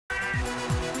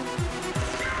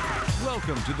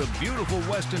Welcome to the beautiful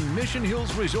Westin Mission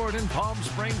Hills Resort in Palm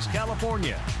Springs,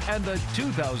 California, and the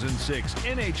 2006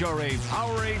 NHRA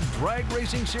POWERade Drag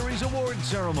Racing Series Awards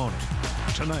Ceremony.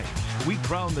 Tonight, we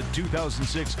crown the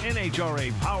 2006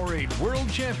 NHRA POWERade World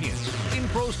Champions in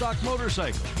Pro Stock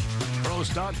Motorcycle, Pro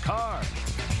Stock Car,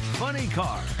 Funny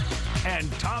Car, and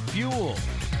Top Fuel.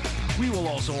 We will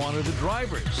also honor the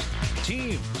drivers,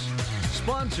 teams,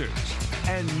 sponsors,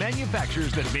 and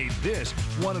manufacturers that made this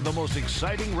one of the most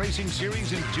exciting racing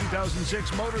series in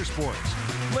 2006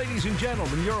 motorsports. Ladies and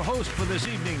gentlemen, your host for this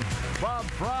evening, Bob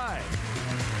Fry.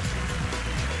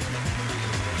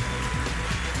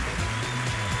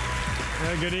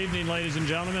 Good evening, ladies and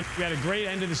gentlemen. We had a great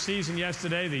end of the season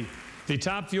yesterday. The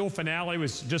Top Fuel finale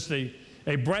was just a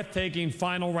breathtaking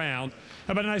final round.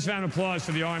 How about a nice round of applause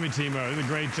for the Army team? They did a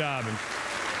great job.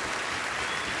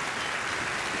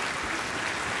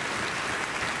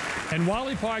 And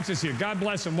Wally Parks is here. God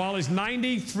bless him. Wally's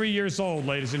 93 years old,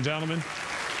 ladies and gentlemen.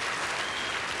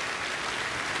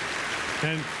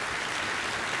 And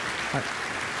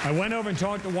I went over and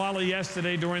talked to Wally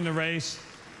yesterday during the race,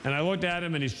 and I looked at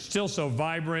him, and he's still so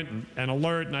vibrant and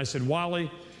alert, and I said,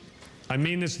 Wally, I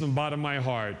mean this from the bottom of my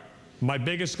heart. My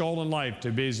biggest goal in life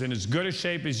to be in as good a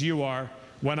shape as you are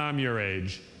when I'm your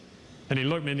age. And he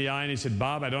looked me in the eye and he said,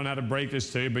 Bob, I don't know how to break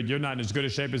this to you, but you're not in as good a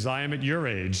shape as I am at your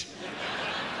age.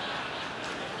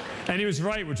 And he was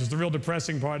right, which was the real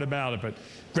depressing part about it. But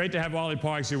great to have Wally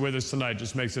Parks here with us tonight.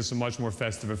 Just makes this a much more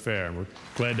festive affair. And we're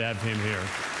glad to have him here.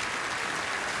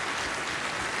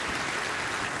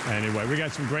 Anyway, we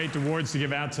got some great awards to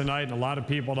give out tonight and a lot of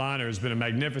people to honor. It's been a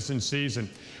magnificent season.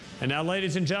 And now,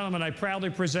 ladies and gentlemen, I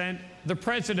proudly present the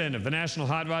president of the National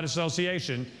Hot Rod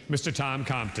Association, Mr. Tom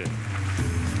Compton.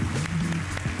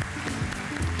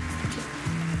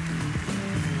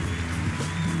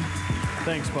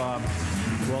 Thanks, Bob.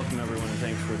 Welcome, everyone, and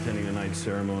thanks for attending tonight's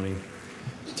ceremony.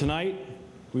 Tonight,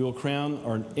 we will crown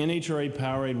our NHRA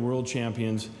POWERade World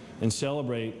Champions and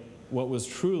celebrate what was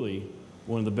truly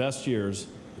one of the best years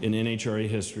in NHRA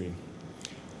history.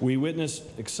 We witnessed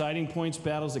exciting points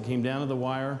battles that came down to the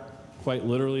wire, quite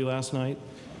literally last night,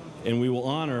 and we will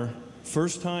honor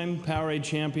first-time POWERade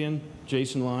champion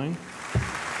Jason Line,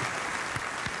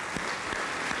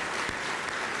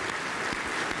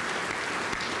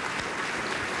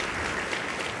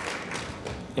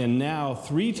 and now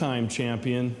three-time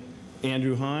champion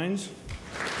Andrew Hines,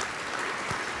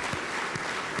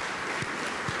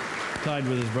 tied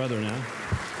with his brother now,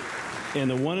 and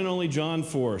the one and only John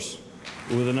Force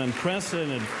with an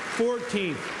unprecedented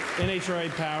 14th NHRA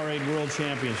POWERade World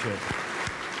Championship.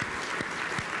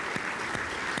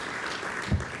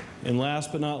 And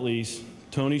last but not least,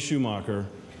 Tony Schumacher,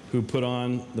 who put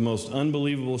on the most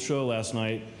unbelievable show last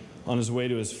night on his way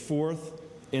to his 4th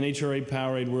NHRA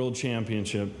POWERade World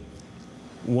Championship,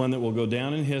 one that will go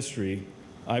down in history,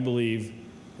 I believe,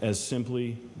 as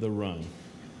simply the run.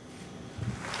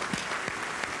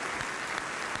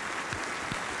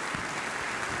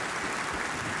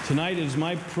 Tonight it is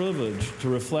my privilege to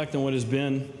reflect on what has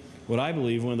been, what I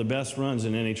believe, one of the best runs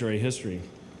in NHRA history.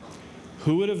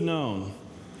 Who would have known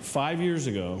 5 years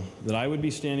ago that I would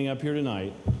be standing up here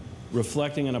tonight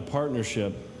reflecting on a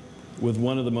partnership with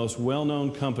one of the most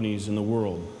well-known companies in the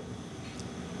world?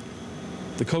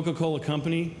 The Coca-Cola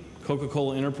Company,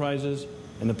 Coca-Cola Enterprises,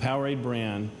 and the POWERade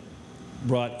brand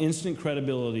brought instant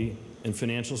credibility and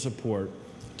financial support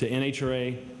to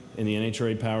NHRA and the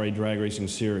NHRA POWERade Drag Racing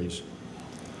Series.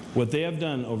 What they have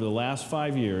done over the last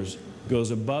 5 years goes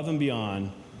above and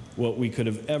beyond what we could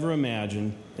have ever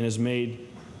imagined and has made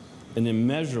an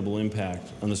immeasurable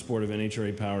impact on the sport of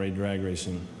NHRA POWERade drag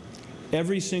racing.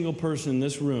 Every single person in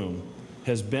this room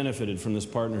has benefited from this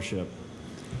partnership.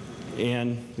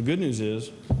 And the good news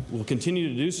is we'll continue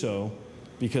to do so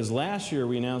because last year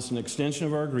we announced an extension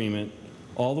of our agreement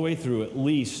all the way through at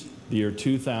least the year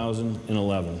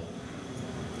 2011.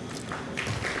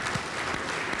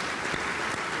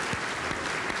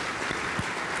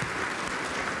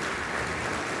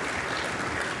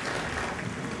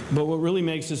 But what really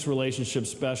makes this relationship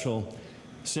special,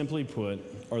 simply put,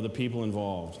 are the people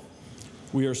involved.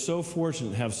 We are so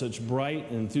fortunate to have such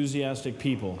bright and enthusiastic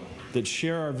people that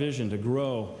share our vision to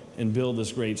grow and build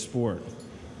this great sport.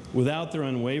 Without their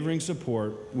unwavering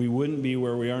support, we wouldn't be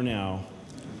where we are now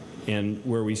and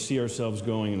where we see ourselves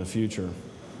going in the future,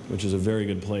 which is a very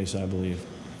good place, I believe.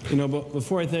 You know, but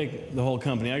before I thank the whole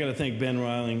company, I got to thank Ben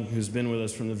Riling, who's been with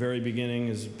us from the very beginning,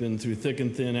 has been through thick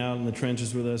and thin, out in the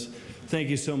trenches with us. Thank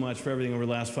you so much for everything over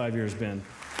the last 5 years, Ben.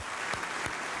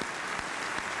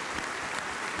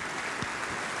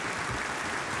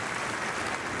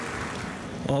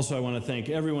 Also, I want to thank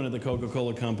everyone at the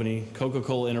Coca-Cola Company,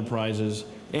 Coca-Cola Enterprises,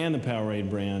 and the POWERade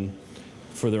brand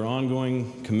for their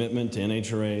ongoing commitment to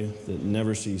NHRA that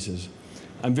never ceases.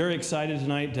 I'm very excited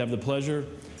tonight to have the pleasure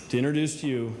to introduce to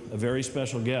you a very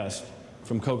special guest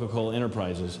from Coca-Cola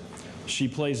Enterprises. She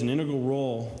plays an integral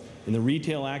role in the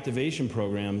retail activation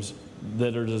programs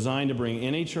that are designed to bring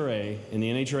NHRA and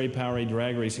the NHRA POWERade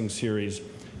Drag Racing Series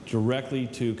directly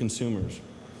to consumers,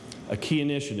 a key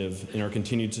initiative in our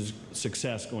continued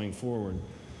success going forward.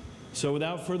 So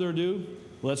without further ado,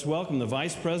 let's welcome the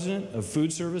Vice President of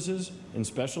Food Services and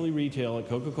Specialty Retail at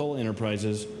Coca-Cola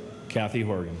Enterprises, Kathy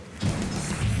Horgan.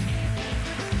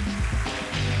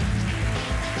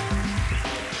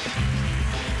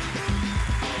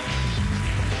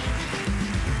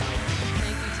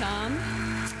 Thank you, Tom,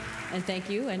 and thank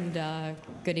you, and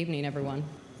good evening, everyone.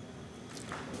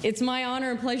 It's my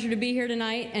honor and pleasure to be here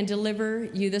tonight and deliver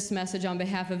you this message on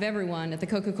behalf of everyone at the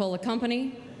Coca-Cola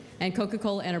Company and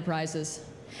Coca-Cola Enterprises.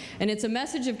 And it's a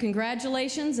message of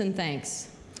congratulations and thanks.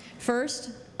 First,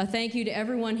 a thank you to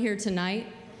everyone here tonight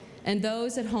and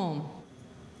those at home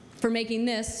for making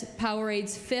this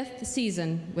POWERade's 5th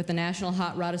season with the National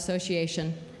Hot Rod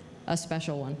Association a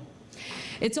special one.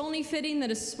 It's only fitting that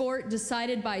a sport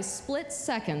decided by split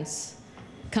seconds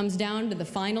comes down to the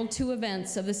final 2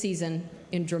 events of the season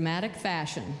in dramatic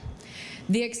fashion.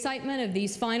 The excitement of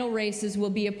these final races will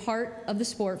be a part of the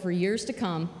sport for years to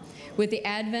come with the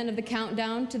advent of the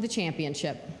countdown to the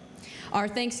championship. Our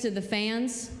thanks to the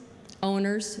fans,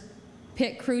 owners,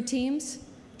 pit crew teams,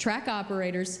 track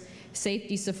operators,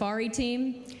 safety safari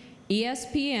team,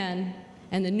 ESPN,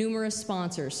 and the numerous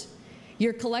sponsors.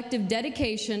 Your collective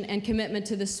dedication and commitment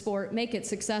to the sport make it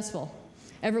successful.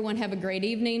 Everyone have a great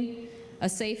evening, a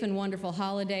safe and wonderful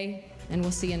holiday, and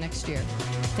we'll see you next year.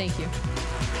 Thank you.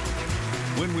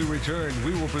 When we return,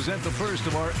 we will present the first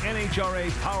of our NHRA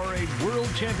POWERade World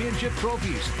Championship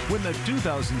trophies when the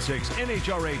 2006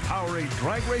 NHRA POWERade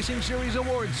Drag Racing Series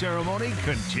Awards ceremony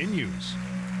continues.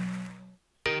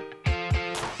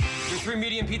 Your 3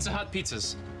 medium Pizza Hut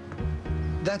pizzas.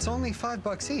 That's only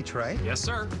 $5 each, right? Yes,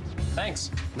 sir.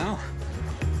 Thanks. No,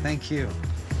 thank you.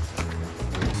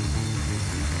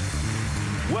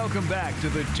 Welcome back to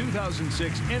the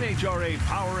 2006 NHRA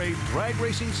POWERade Drag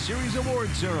Racing Series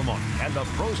Awards ceremony and the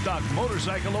Pro Stock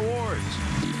Motorcycle Awards.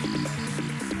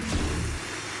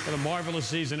 What a marvelous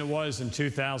season it was in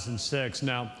 2006.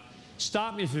 Now,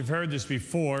 stop me if you've heard this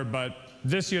before, but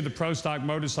this year the Pro Stock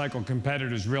motorcycle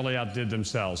competitors really outdid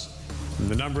themselves.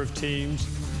 The number of teams,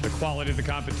 the quality of the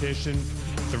competition,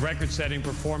 the record-setting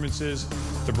performances,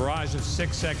 the barrage of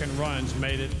 6-second runs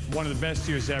made it one of the best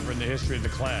years ever in the history of the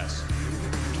class.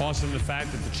 Toss in the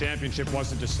fact that the championship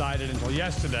wasn't decided until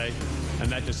yesterday, and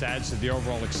that just adds to the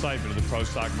overall excitement of the Pro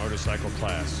Stock motorcycle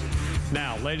class.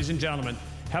 Now, ladies and gentlemen,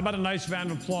 how about a nice round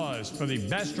of applause for the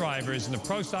best drivers in the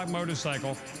Pro Stock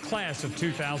motorcycle class of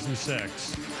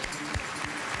 2006.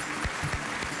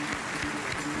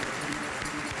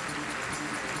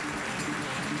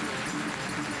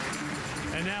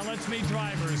 And now let's meet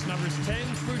drivers numbers 10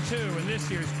 through 2 in this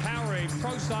year's POWERade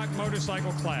Pro Stock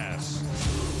motorcycle class.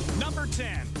 Number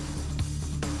 10.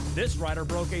 This rider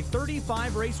broke a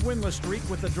 35-race winless streak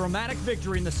with a dramatic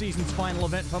victory in the season's final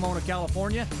event, Pomona,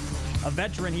 California. A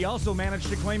veteran, he also managed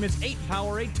to claim his 8th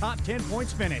POWERade top 10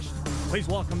 points finish. Please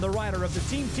welcome the rider of the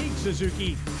Team Teague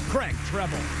Suzuki, Craig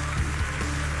Treble.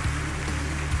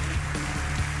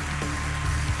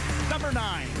 Number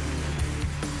 9.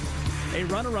 A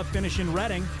runner-up finish in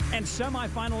Reading and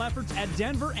semi-final efforts at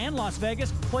Denver and Las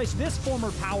Vegas placed this former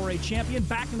POWERade champion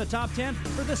back in the top 10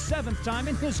 for the 7th time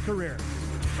in his career.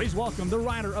 Please welcome the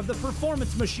rider of the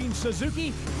Performance Machine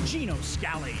Suzuki, Gino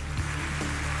Scali.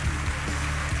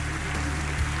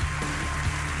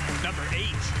 Number 8.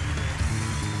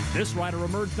 This rider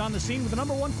emerged on the scene with the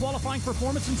 #1 qualifying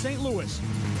performance in St. Louis.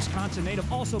 Wisconsin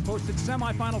native also posted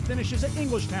semifinal finishes at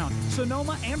Englishtown,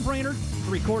 Sonoma, and Brainerd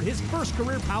to record his first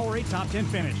career POWERade top 10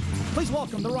 finish. Please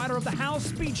welcome the rider of the House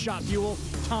Speed Shot Fuel,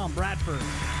 Tom Bradford.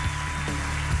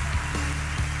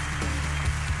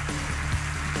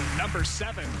 Number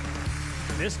 7.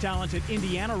 This talented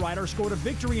Indiana rider scored a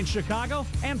victory in Chicago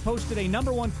and posted a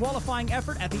 #1 qualifying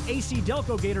effort at the AC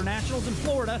Delco Gator Nationals in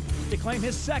Florida to claim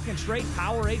his 2nd straight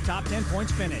POWERade top 10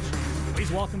 points finish. Please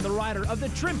welcome the rider of the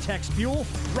Trimtex Fuel,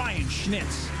 Ryan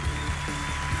Schnitz.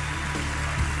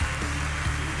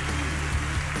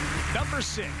 Number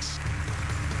 6.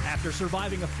 After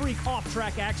surviving a freak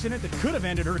off-track accident that could have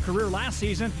ended her career last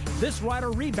season, this rider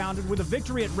rebounded with a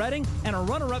victory at Reading and a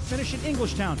runner-up finish at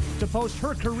Englishtown to post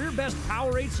her career-best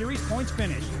POWERade Series points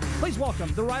finish. Please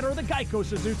welcome the rider of the Geico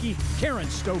Suzuki, Karen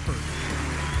Stouffer.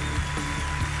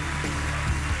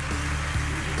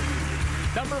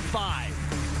 Number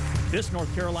 5. This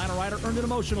North Carolina rider earned an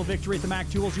emotional victory at the Mac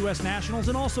Tools U.S. Nationals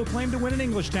and also claimed to win in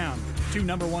Englishtown. 2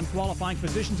 number 1 qualifying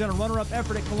positions and a runner-up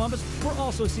effort at Columbus were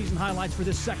also season highlights for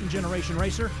this second-generation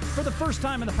racer. For the first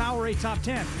time in the POWERade Top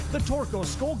 10, the Torco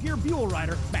Skull Gear Buell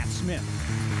rider, Matt Smith.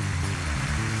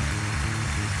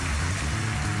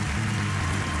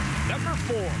 Number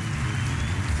 4.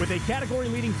 With a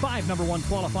category-leading 5 number 1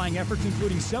 qualifying efforts,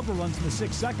 including several runs in the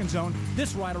 6-second zone,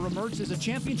 this rider emerged as a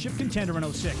championship contender in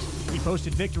 '06. He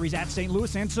posted victories at St.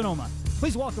 Louis and Sonoma.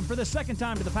 Please welcome for the second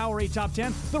time to the POWERade Top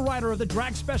 10, the rider of the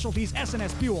Drag Specialties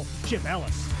S&S Buell, Chip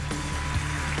Ellis.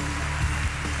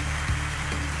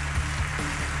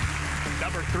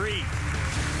 Number 3.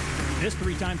 This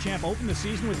 3-time champ opened the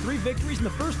season with 3 victories in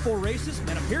the first 4 races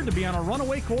and appeared to be on a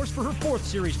runaway course for her 4th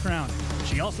series crown.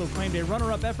 She also claimed a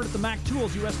runner-up effort at the Mac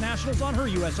Tools U.S. Nationals on her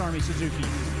U.S. Army Suzuki.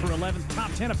 Her 11th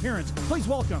top 10 appearance. Please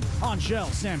welcome Angel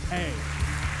Sampey.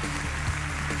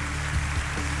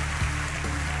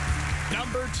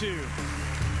 Number 2.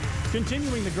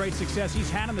 Continuing the great success he's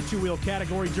had in the 2-wheel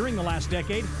category during the last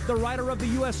decade, the rider of the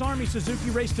U.S. Army Suzuki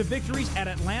raced to victories at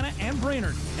Atlanta and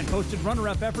Brainerd and posted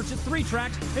runner-up efforts at 3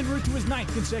 tracks en route to his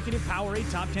 9th consecutive POWERade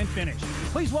Top 10 finish.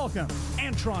 Please welcome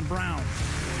Antron Brown.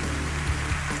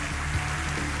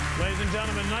 Ladies and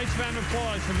gentlemen, nice round of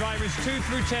applause for drivers 2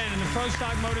 through 10 in the Pro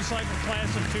Stock Motorcycle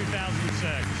class of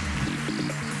 2006.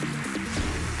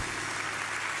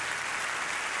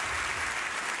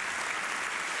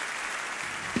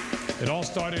 It all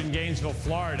started in Gainesville,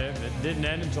 Florida. It didn't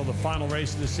end until the final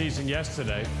race of the season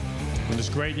yesterday, when this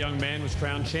great young man was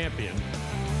crowned champion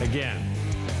again.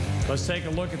 Let's take a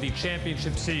look at the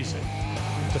championship season.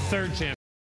 The 3rd championship.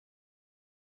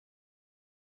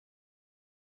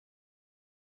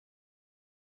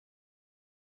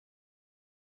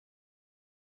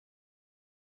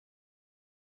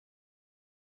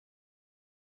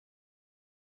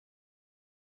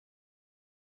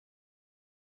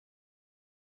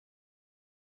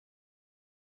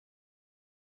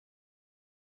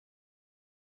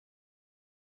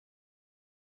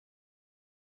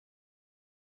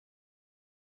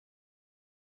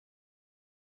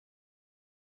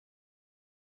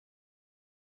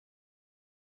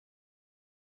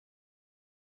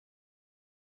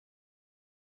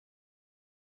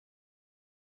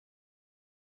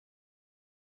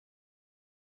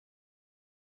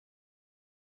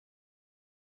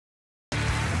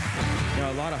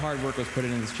 A lot of hard work was put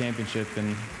into this championship,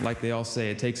 and like they all say,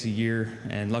 it takes a year,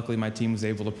 and luckily my team was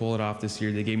able to pull it off this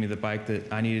year. They gave me the bike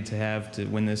that I needed to have to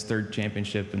win this 3rd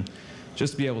championship, and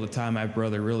just to be able to tie my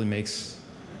brother really makes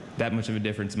that much of a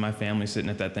difference in my family sitting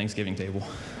at that Thanksgiving table.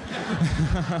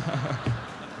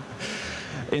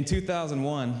 In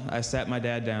 2001, I sat my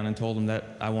dad down and told him that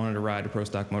I wanted to ride a Pro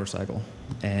Stock motorcycle,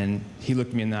 and he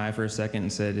looked me in the eye for a second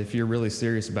and said, if you're really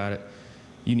serious about it,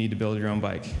 you need to build your own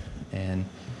bike. And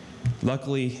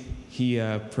luckily, he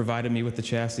provided me with the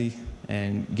chassis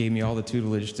and gave me all the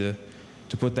tutelage to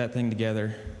put that thing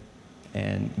together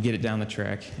and get it down the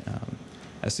track.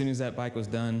 As soon as that bike was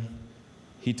done,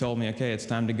 he told me, okay, it's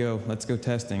time to go. Let's go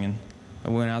testing. And I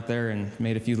went out there and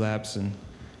made a few laps. And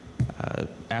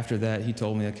after that, he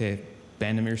told me, okay,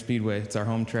 Bandimere Speedway, it's our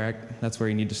home track. That's where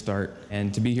you need to start.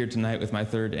 And to be here tonight with my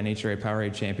 3rd NHRA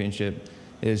POWERade Championship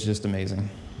is just amazing.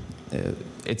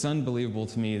 It's unbelievable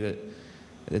to me that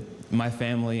my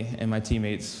family and my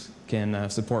teammates can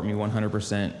support me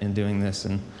 100% in doing this.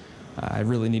 And I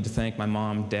really need to thank my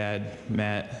mom, dad,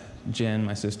 Matt, Jen,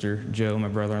 my sister, Joe, my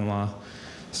brother-in-law,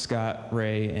 Scott,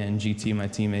 Ray, and GT, my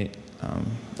teammate.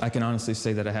 I can honestly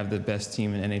say that I have the best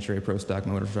team in NHRA Pro Stock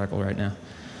Motorcycle right now.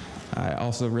 I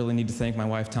also really need to thank my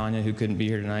wife, Tanya, who couldn't be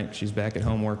here tonight. She's back at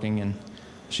home working, and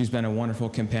she's been a wonderful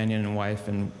companion and wife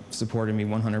and supported me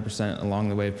 100% along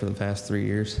the way for the past 3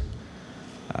 years.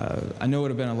 I know it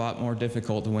would have been a lot more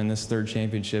difficult to win this 3rd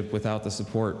championship without the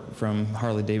support from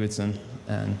Harley-Davidson,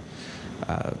 and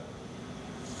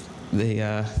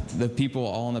the people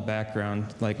all in the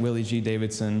background, like Willie G.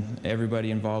 Davidson,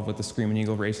 everybody involved with the Screaming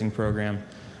Eagle racing program,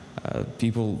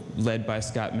 people led by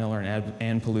Scott Miller and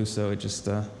Ann Peluso.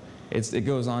 It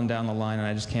goes on down the line, and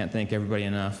I just can't thank everybody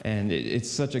enough. And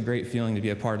it's such a great feeling to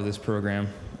be a part of this program.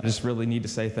 I just really need to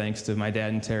say thanks to my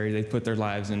dad and Terry. They put their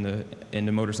lives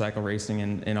into motorcycle racing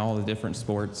and all the different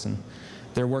sports, and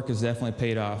their work has definitely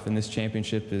paid off, and this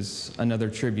championship is another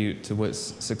tribute to what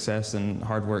success and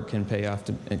hard work can pay off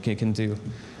and can do.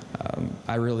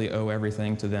 I really owe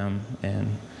everything to them, and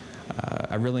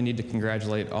I really need to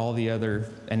congratulate all the other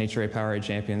NHRA POWERade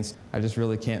champions. I just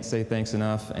really can't say thanks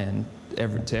enough, and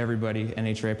to everybody,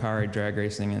 NHRA POWERade drag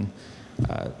racing, and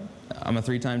I'm a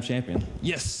 3-time champion.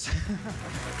 Yes!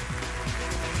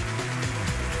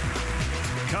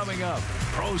 Coming up,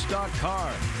 Pro Stock Car,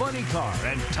 Funny Car,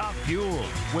 and Top Fuel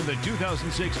when the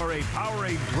 2006 NHRA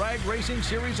POWERade Drag Racing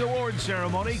Series Awards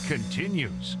ceremony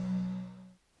continues.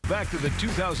 Back to the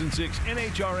 2006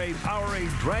 NHRA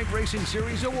POWERade Drag Racing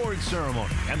Series Awards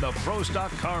ceremony and the Pro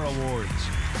Stock Car Awards.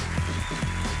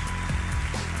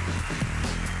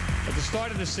 At the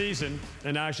start of the season,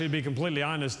 and actually to be completely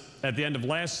honest, at the end of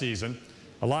last season,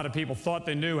 a lot of people thought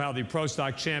they knew how the Pro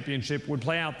Stock Championship would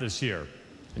play out this year.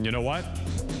 And you know what?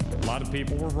 A lot of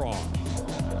people were wrong.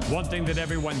 One thing that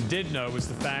everyone did know was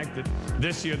the fact that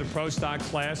this year the Pro Stock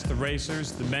class, the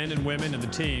racers, the men and women and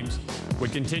the teams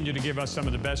would continue to give us some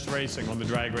of the best racing on the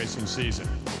drag racing season.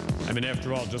 I mean,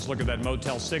 after all, just look at that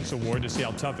Motel 6 award to see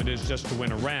how tough it is just to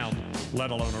win a round,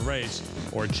 let alone a race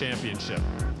or a championship.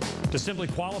 To simply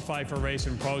qualify for a race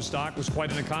in Pro Stock was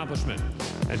quite an accomplishment.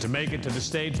 And to make it to the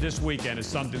stage this weekend is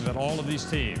something that all of these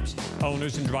teams,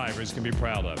 owners and drivers can be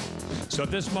proud of. So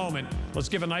at this moment, let's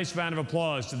give a nice round of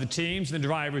applause to the teams and the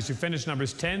drivers who finished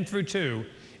numbers 10 through 2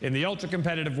 in the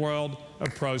ultra-competitive world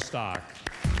of Pro Stock.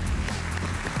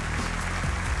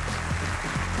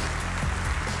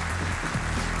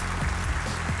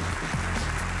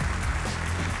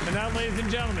 And now, ladies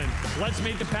and gentlemen, let's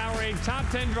meet the POWERade top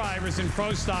 10 drivers in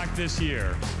Pro Stock this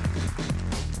year.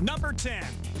 Number 10.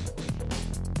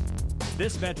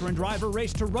 This veteran driver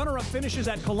raced to runner-up finishes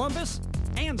at Columbus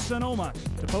and Sonoma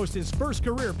to post his first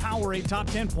career POWERade top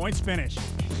 10 points finish.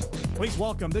 Please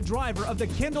welcome the driver of the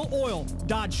Kendall Oil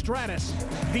Dodge Stratus,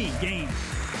 V. Gaines.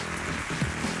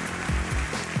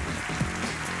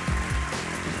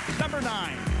 Number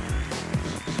 9.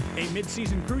 A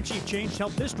mid-season crew chief change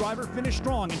helped this driver finish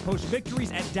strong and post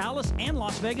victories at Dallas and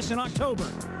Las Vegas in October.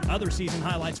 Other season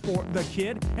highlights for the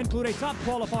Kid include a top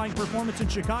qualifying performance in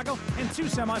Chicago and 2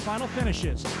 semifinal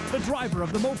finishes. The driver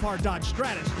of the Mopar Dodge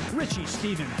Stratus, Richie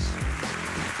Stevens.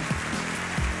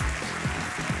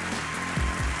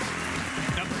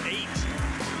 Number 8.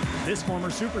 This former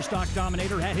Superstock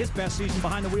dominator had his best season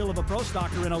behind the wheel of a Pro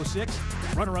Stocker in 06.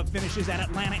 Runner-up finishes at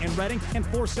Atlanta and Reading, and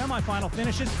 4 semifinal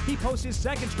finishes. He posts his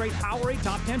second straight POWERade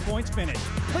top 10 points finish.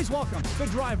 Please welcome the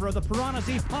driver of the Piranha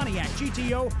Z Pontiac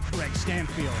GTO, Greg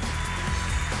Stanfield.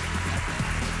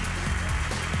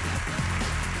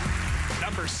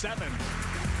 Number 7.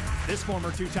 This former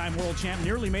 2-time world champ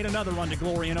nearly made another run to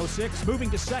glory in 06,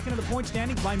 moving to second in the point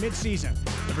standings by mid-season.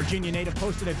 The Virginia native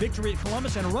posted a victory at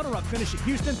Columbus and a runner-up finish at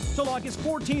Houston to log his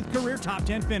 14th career top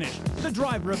 10 finish. The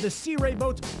driver of the Sea Ray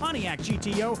Boats Pontiac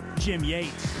GTO, Jim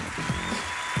Yates.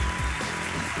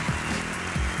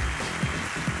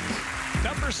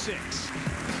 Number 6.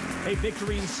 A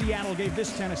victory in Seattle gave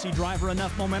this Tennessee driver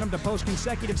enough momentum to post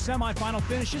consecutive semifinal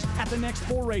finishes at the next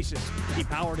 4 races. He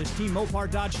powered his team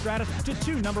Mopar Dodge Stratus to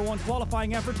 2 #1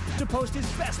 qualifying efforts to post his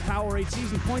best POWERade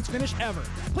season points finish ever.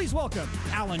 Please welcome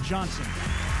Alan Johnson.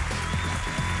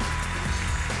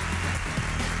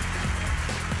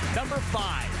 Number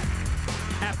 5.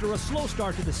 After a slow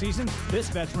start to the season, this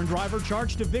veteran driver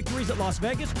charged to victories at Las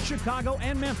Vegas, Chicago,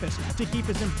 and Memphis to keep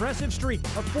his impressive streak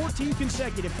of 14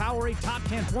 consecutive POWERade top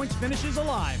 10 points finishes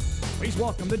alive. Please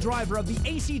welcome the driver of the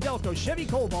AC Delco Chevy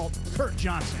Cobalt, Kurt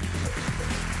Johnson.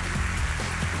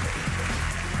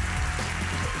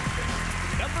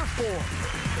 Number 4.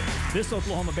 This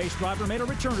Oklahoma-based driver made a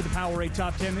return to the POWERade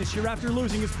top 10 this year after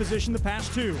losing his position the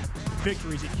past 2.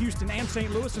 Victories at Houston and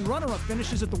St. Louis and runner-up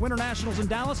finishes at the Winter Nationals in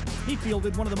Dallas, he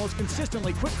fielded one of the most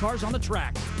consistently quick cars on the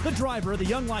track. The driver of the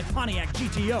Young Life Pontiac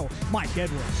GTO, Mike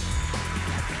Edwards.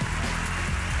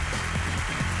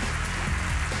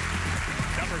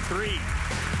 Number 3.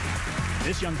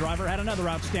 This young driver had another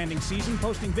outstanding season,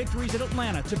 posting victories at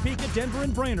Atlanta, Topeka, Denver,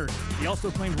 and Brainerd. He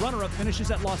also claimed runner-up finishes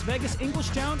at Las Vegas,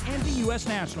 Englishtown, and the U.S.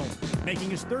 Nationals.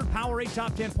 Making his 3rd POWERade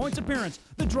top 10 points appearance,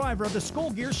 the driver of the Skull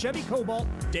Gear Chevy Cobalt,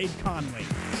 Dave Conley.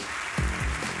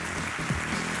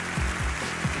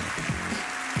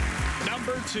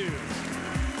 Number 2.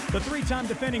 The 3-time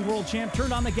defending world champ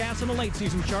turned on the gas in a late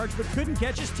season charge, but couldn't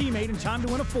catch his teammate in time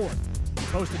to win a 4th. He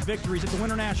posted victories at the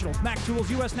Winter Nationals, Mac Tools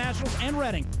U.S. Nationals, and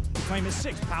Reading to claim his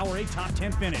 6th POWERade top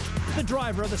 10 finish. The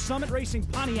driver of the Summit Racing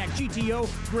Pontiac GTO,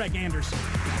 Greg Anderson.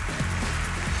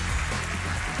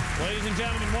 Ladies and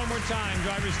gentlemen, one more time,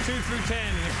 drivers 2 through 10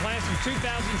 in the class of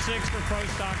 2006 for Pro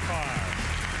Stock Car.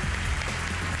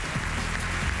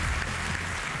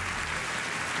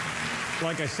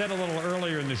 Like I said a little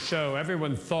earlier in the show,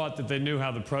 everyone thought that they knew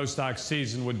how the Pro Stock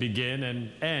season would begin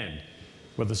and end,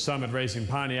 with the Summit Racing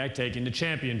Pontiac taking the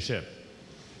championship.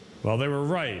 Well, they were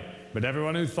right, but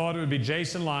everyone who thought it would be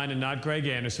Jason Line and not Greg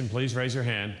Anderson, please raise your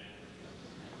hand.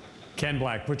 Ken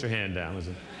Black, put your hand down.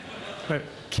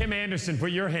 Kim Anderson,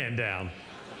 put your hand down.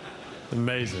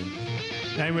 Amazing.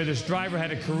 Anyway, this driver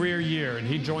had a career year, and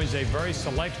he joins a very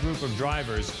select group of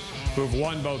drivers who have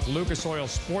won both Lucas Oil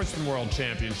Sportsman World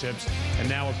Championships and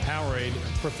now a POWERade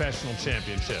Professional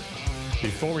Championship.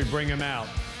 Before we bring him out,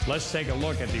 let's take a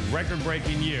look at the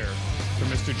record-breaking year for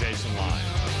Mr. Jason Line.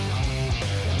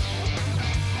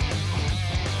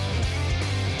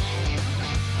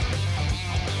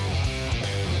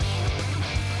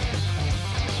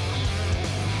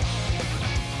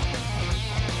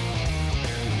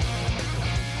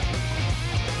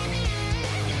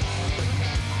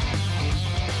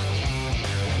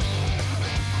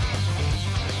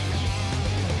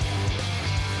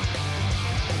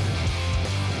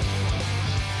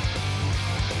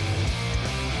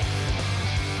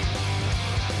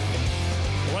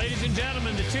 Ladies and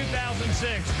gentlemen, the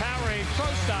 2006 POWERade Pro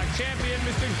Stock champion,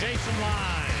 Mr. Jason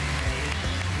Line.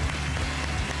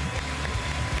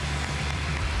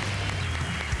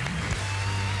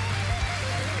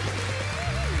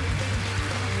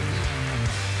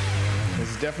 This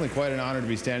is definitely quite an honor to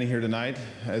be standing here tonight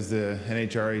as the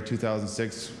NHRA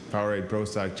 2006 POWERade Pro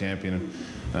Stock champion.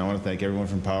 And I want to thank everyone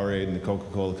from POWERade and the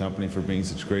Coca-Cola Company for being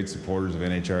such great supporters of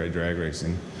NHRA drag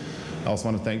racing. I also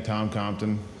want to thank Tom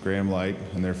Compton, Graham Light,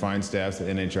 and their fine staffs at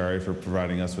NHRA for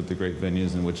providing us with the great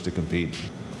venues in which to compete.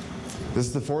 This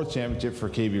is the 4th championship for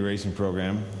KB Racing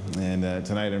Program, and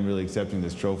tonight I'm really accepting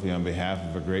this trophy on behalf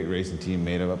of a great racing team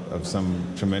made up of some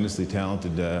tremendously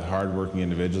talented, hard-working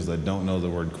individuals that don't know the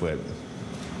word quit.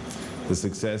 The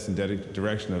success and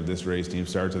direction of this race team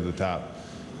starts at the top,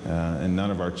 and none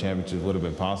of our championships would have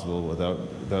been possible without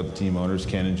the team owners,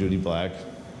 Ken and Judy Black,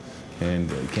 and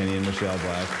Kenny and Michelle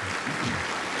Black,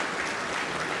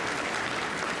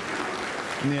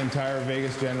 and the entire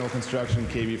Vegas General Construction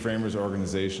KB Framers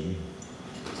organization.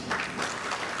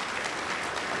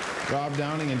 Rob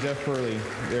Downing and Jeff Purley,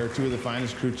 they are two of the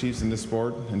finest crew chiefs in this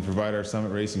sport and provide our Summit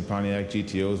Racing Pontiac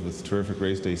GTOs with terrific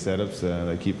race day setups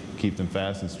that keep them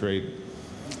fast and straight.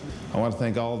 I want to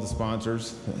thank all of the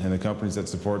sponsors and the companies that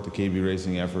support the KB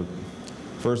racing effort.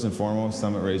 First and foremost,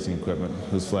 Summit Racing Equipment,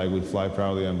 whose flag we fly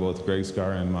proudly on both Greg's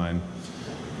car and mine.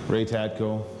 Ray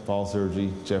Tatko, Paul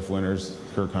Sergi, Jeff Winters,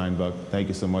 Kirk Heinbuck, thank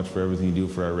you so much for everything you do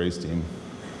for our race team.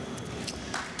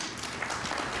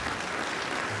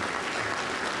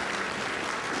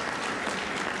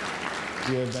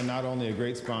 You have been not only a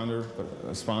great sponsor,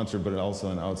 but also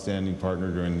an outstanding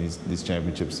partner during these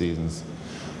championship seasons.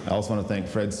 I also want to thank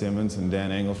Fred Simmons and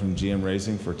Dan Engel from GM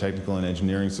Racing for technical and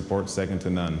engineering support second to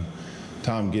none.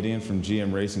 Tom Gideon from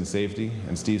GM Racing Safety,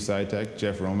 and Steve Sytek,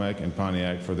 Jeff Romack, and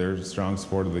Pontiac for their strong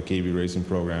support of the KB Racing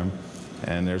program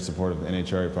and their support of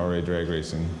NHRA POWERade Drag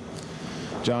Racing.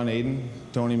 John Aiden,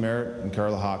 Tony Merritt, and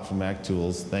Carla Hawk from Mac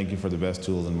Tools, thank you for the best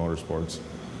tools in motorsports.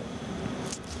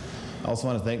 I also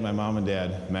want to thank my mom and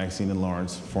dad, Maxine and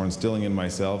Lawrence, for instilling in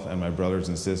myself and my brothers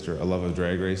and sister a love of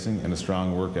drag racing and a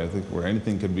strong work ethic where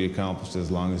anything could be accomplished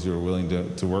as long as you were willing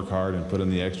to work hard and put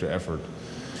in the extra effort.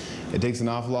 It takes an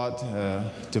awful lot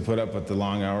to put up with the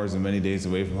long hours and many days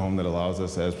away from home that allows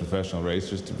us as professional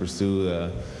racers to pursue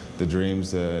the dreams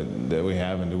that we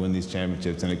have and to win these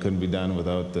championships, and it couldn't be done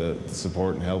without the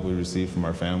support and help we receive from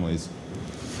our families.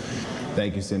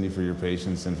 Thank you, Cindy, for your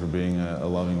patience and for being a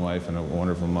loving wife and a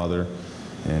wonderful mother.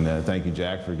 And thank you,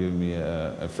 Jack, for giving me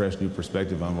a fresh new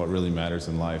perspective on what really matters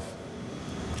in life.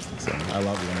 So, I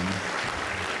love you.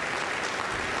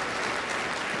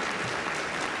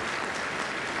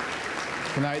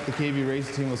 Tonight, the KB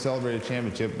racing team will celebrate a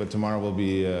championship, but tomorrow we'll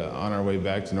be on our way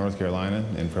back to North Carolina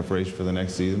in preparation for the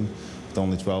next season. With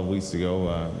only 12 weeks to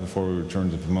go before we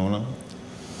return to Pomona.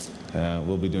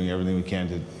 We'll be doing everything we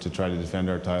can to try to defend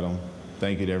our title.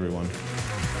 Thank you to everyone.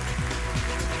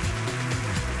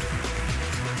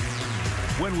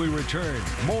 When we return,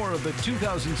 more of the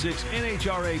 2006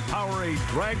 NHRA POWERade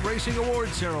Drag Racing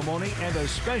Awards ceremony and a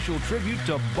special tribute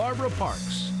to Barbara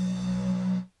Parks.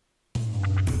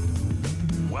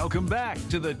 Welcome back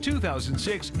to the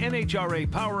 2006 NHRA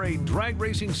POWERade Drag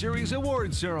Racing Series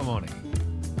Awards ceremony.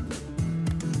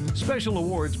 Special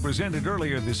awards presented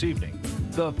earlier this evening.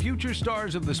 The future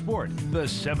stars of the sport, the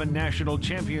 7 national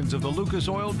champions of the Lucas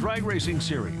Oil Drag Racing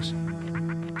Series.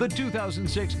 The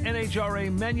 2006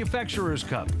 NHRA Manufacturers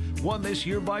Cup, won this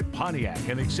year by Pontiac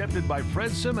and accepted by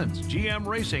Fred Simmons, GM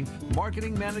Racing,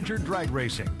 Marketing Manager Drag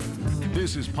Racing.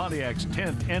 This is Pontiac's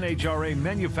 10th NHRA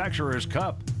Manufacturers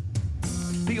Cup.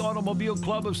 The Automobile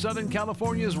Club of Southern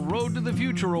California's Road to the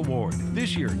Future Award,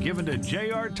 this year given to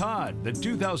J.R. Todd, the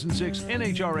 2006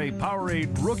 NHRA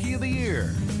POWERade Rookie of the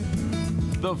Year.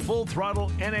 the Full Throttle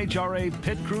NHRA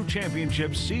Pit Crew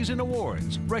Championship Season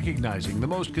Awards, recognizing the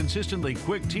most consistently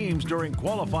quick teams during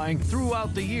qualifying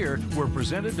throughout the year, were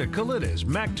presented to Kalitta's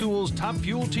Mac Tools Top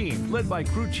Fuel team, led by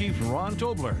crew chief Ron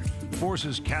Tobler,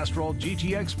 Force's Castrol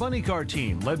GTX Funny Car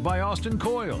team, led by Austin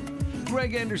Coyle,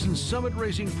 Greg Anderson's Summit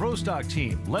Racing Pro Stock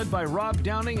team, led by Rob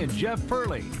Downing and Jeff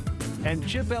Purley, and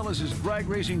Chip Ellis's Drag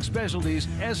Racing Specialties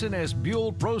S&S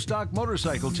Buell Pro Stock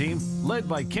Motorcycle team, led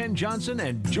by Ken Johnson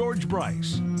and George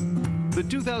Bryce. The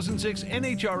 2006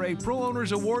 NHRA Pro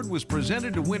Owners Award was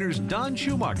presented to winners Don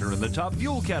Schumacher in the Top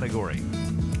Fuel category,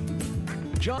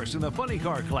 John in the Funny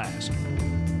Car class,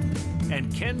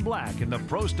 and Ken Black in the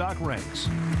Pro Stock ranks.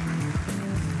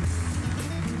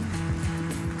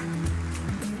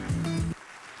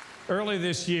 Early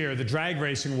this year, the drag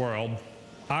racing world,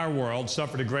 our world,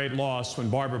 suffered a great loss when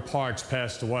Barbara Parks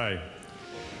passed away.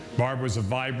 Barbara was a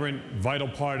vibrant, vital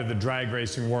part of the drag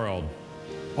racing world,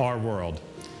 our world,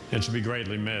 and should be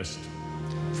greatly missed.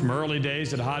 From early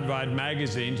days at Hot Rod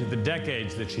magazine to the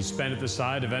decades that she spent at the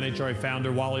side of NHRA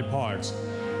founder Wally Parks,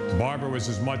 Barbara was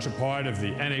as much a part of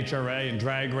the NHRA and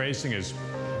drag racing as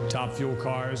Top Fuel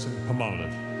Cars and Pomona.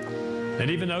 And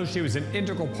even though she was an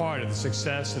integral part of the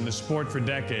success in the sport for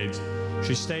decades,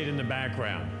 she stayed in the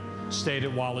background, stayed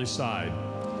at Wally's side,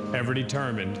 ever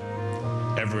determined,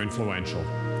 ever influential.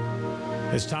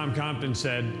 As Tom Compton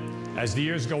said, as the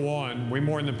years go on, we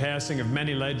mourn the passing of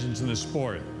many legends in the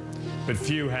sport, but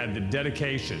few had the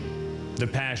dedication, the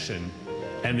passion,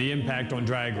 and the impact on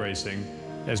drag racing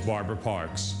as Barbara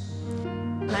Parks.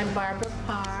 I'm Barbara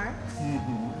Parks,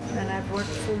 and I've worked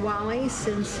for Wally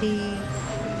since he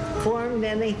formed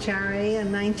NHRA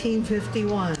in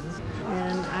 1951.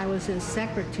 And I was his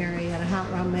secretary at Hot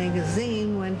Rod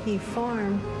magazine when he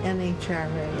formed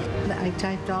NHRA. I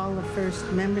typed all the first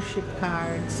membership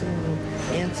cards and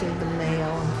answered the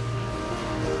mail.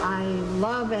 I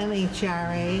love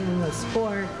NHRA and the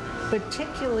sport,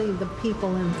 particularly the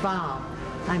people involved.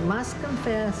 I must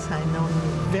confess, I know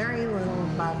very little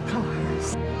about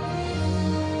cars.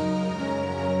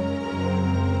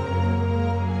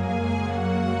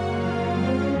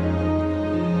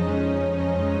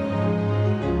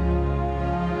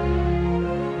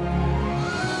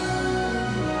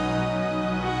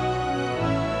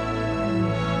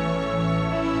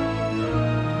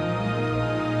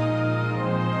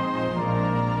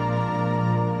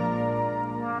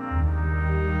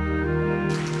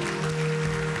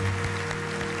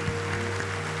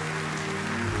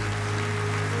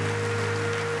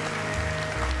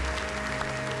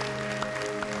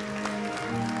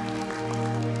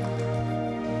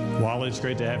 Wally, it's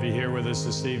great to have you here with us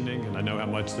this evening, and I know how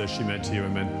much that she meant to you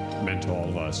and meant to all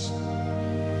of us.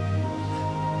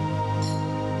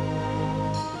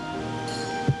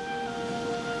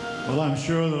 Well, I'm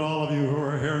sure that all of you who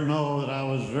are here know that I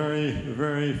was very,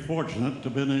 very fortunate to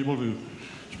have been able to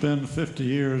spend 50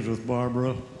 years with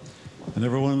Barbara, and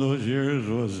every one of those years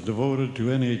was devoted to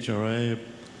NHRA.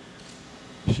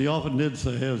 She often did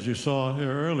say, as you saw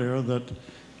here earlier, that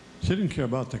she didn't care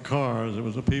about the cars. It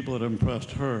was the people that impressed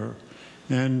her.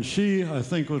 And she, I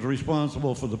think, was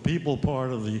responsible for the people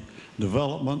part of the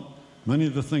development. Many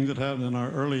of the things that happened in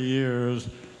our early years,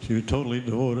 she was totally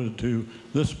devoted to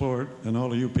this sport and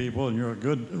all of you people, and you're a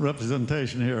good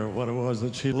representation here of what it was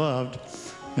that she loved.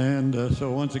 And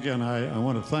so once again, I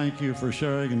want to thank you for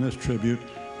sharing in this tribute.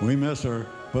 We miss her,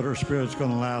 but her spirit's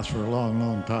going to last for a long,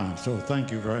 long time. So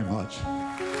thank you very much.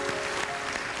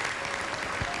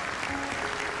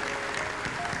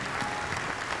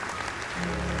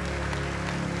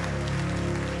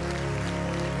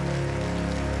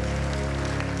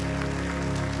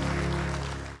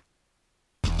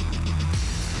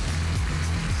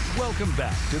 Welcome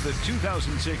back to the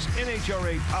 2006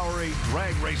 NHRA POWERade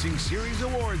Drag Racing Series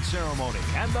Awards Ceremony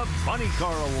and the Funny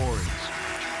Car Awards.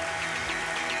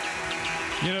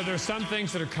 You know, there's some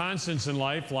things that are constants in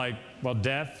life, like, well,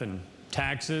 death and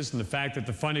taxes, and the fact that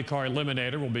the Funny Car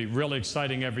Eliminator will be really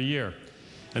exciting every year.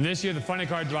 And this year, the Funny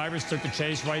Car drivers took the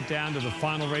chase right down to the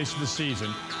final race of the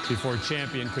season before a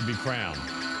champion could be crowned.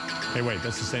 Hey, wait,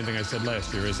 that's the same thing I said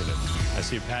last year, isn't it? I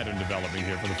see a pattern developing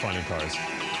here for the Funny Cars.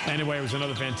 Anyway, it was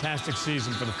another fantastic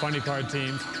season for the Funny Car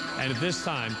teams. And at this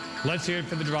time, let's hear it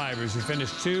for the drivers who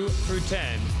finished 2 through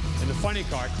 10 in the Funny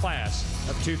Car class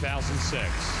of 2006.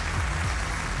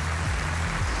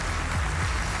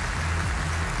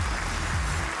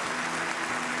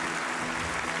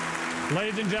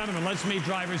 Ladies and gentlemen, let's meet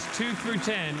drivers 2 through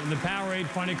 10 in the POWERade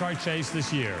Funny Car Chase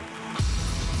this year.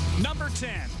 Number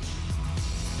 10.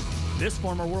 This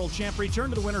former world champ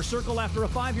returned to the winner's circle after a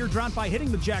 5-year drought by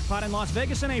hitting the jackpot in Las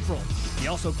Vegas in April. He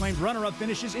also claimed runner-up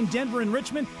finishes in Denver and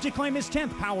Richmond to claim his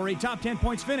 10th POWERade top 10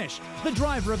 points finish. The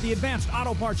driver of the advanced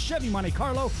auto parts Chevy Monte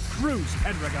Carlo, Cruz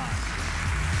Pedregon.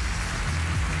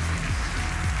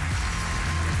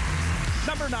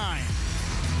 Number 9.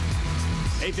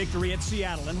 A victory at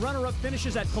Seattle and runner-up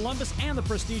finishes at Columbus and the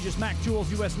prestigious Mack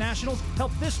Tools U.S. Nationals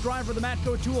helped this driver of the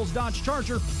Matco Tools Dodge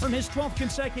Charger earn his 12th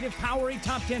consecutive POWERade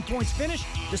top 10 points finish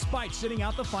despite sitting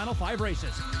out the final 5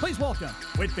 races. Please welcome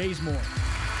Whit Bazemore.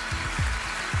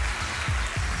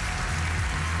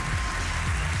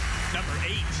 Number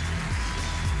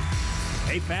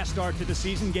 8. A fast start to the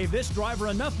season gave this driver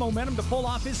enough momentum to pull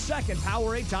off his second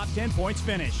POWERade top 10 points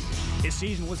finish. His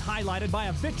season was highlighted by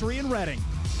a victory in Reading.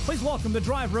 Please welcome the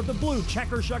driver of the blue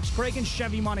Checker Shucks Kragen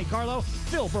Chevy Monte Carlo,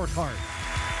 Phil Burkhart.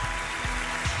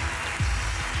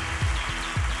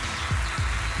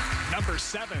 Number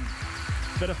 7.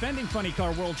 The defending funny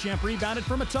car world champ rebounded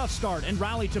from a tough start and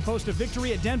rallied to post a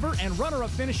victory at Denver and runner-up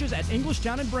finishes at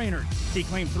Englishtown and Brainerd. He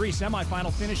claimed 3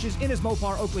 semifinal finishes in his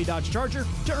Mopar Oakley Dodge Charger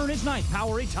to earn his 9th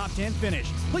POWERade top 10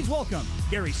 finish. Please welcome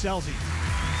Gary Selzy.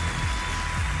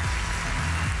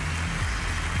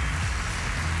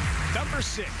 Number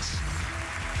 6.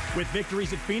 With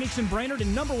victories at Phoenix and Brainerd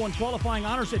and #1 qualifying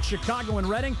honors at Chicago and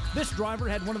Reading, this driver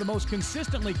had one of the most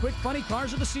consistently quick funny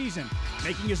cars of the season,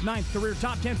 making his 9th career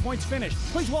top 10 points finish.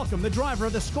 Please welcome the driver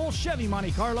of the Skoll Chevy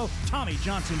Monte Carlo, Tommy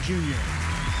Johnson Jr.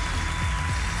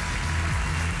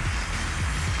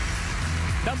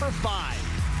 Number 5.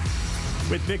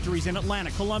 With victories in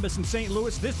Atlanta, Columbus, and St.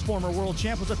 Louis, this former world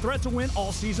champ was a threat to win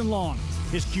all season long.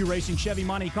 His Q Racing Chevy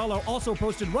Monte Carlo also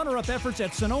posted runner-up efforts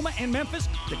at Sonoma and Memphis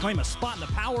to claim a spot in the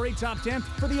POWERade top 10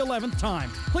 for the 11th time.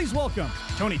 Please welcome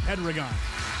Tony Pedregon.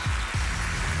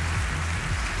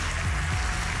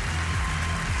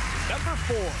 Number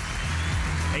 4.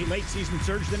 A late season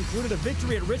surge that included a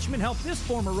victory at Richmond helped this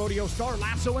former rodeo star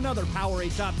lasso another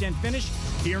POWERade top 10 finish.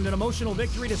 He earned an emotional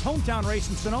victory at his hometown race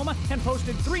in Sonoma and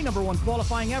posted 3 #1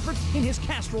 qualifying efforts in his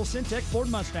Castrol Syntec Ford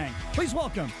Mustang. Please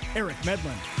welcome Eric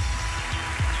Medlin.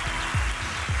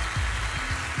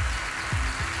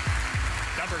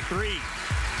 Number 3.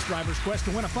 This driver's quest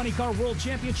to win a funny car world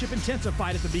championship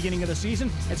intensified at the beginning of the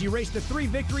season as he raced to 3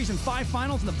 victories and 5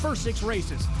 finals in the first 6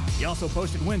 races. He also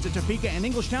posted wins at Topeka and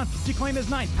Englishtown to claim his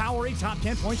 9th POWERade top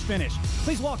 10 points finish.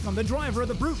 Please welcome the driver of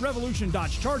the Brute Revolution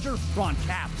Dodge Charger, Ron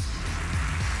Capps.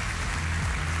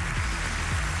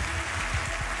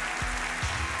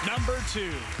 Number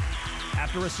 2.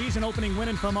 After a season-opening win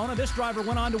in Pomona, this driver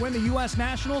went on to win the U.S.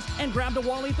 Nationals and grabbed a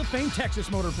Wally at the famed Texas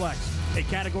Motorplex. A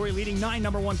category-leading 9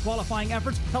 #1 qualifying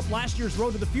efforts helped last year's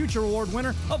Road to the Future Award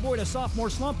winner avoid a sophomore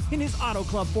slump in his Auto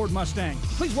Club Ford Mustang.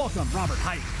 Please welcome Robert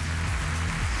Height.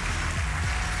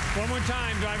 One more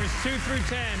time, drivers 2 through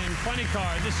 10 in funny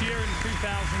car this year in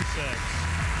 2006.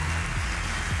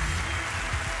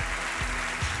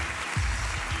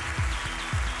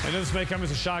 I know this may come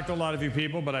as a shock to a lot of you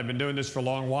people, but I've been doing this for a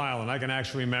long while, and I can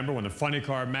actually remember when the funny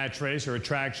car match race or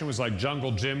attraction was like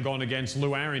Jungle Jim going against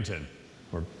Lou Arrington,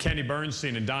 or Kenny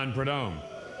Bernstein and Don Prudhomme,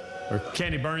 or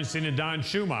Kenny Bernstein and Don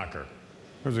Schumacher.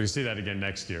 We're going to see that again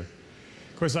next year.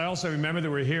 Of course, I also remember that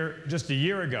we were here just a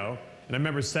year ago, and I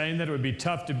remember saying that it would be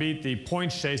tough to beat the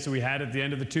points chase that we had at the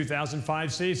end of the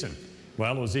 2005 season.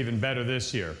 Well, it was even better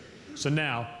this year. So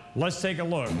now, let's take a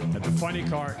look at the funny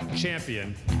car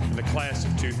champion in the class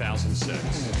of 2006.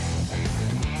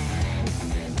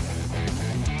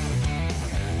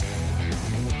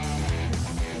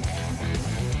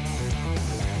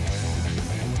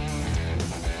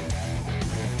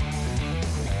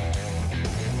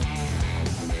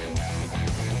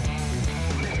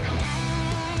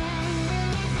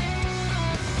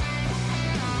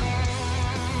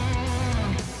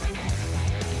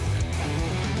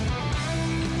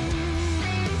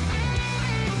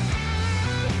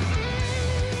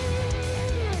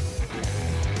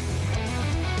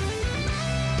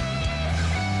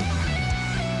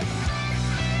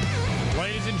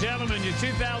 Gentlemen, your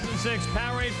 2006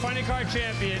 POWERade Funny Car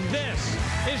Champion, this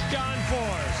is John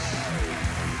Force.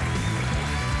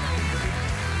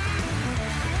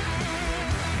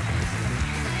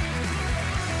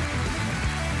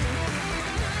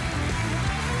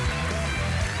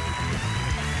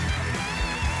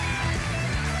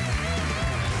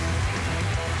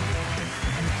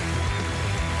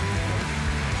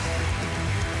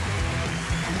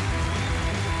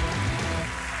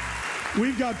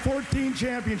 We've got 14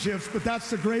 championships, but that's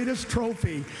the greatest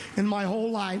trophy in my whole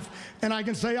life. And I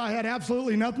can say I had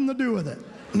absolutely nothing to do with it.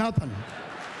 Nothing.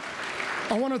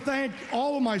 I want to thank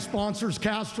all of my sponsors,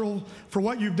 Castrol, for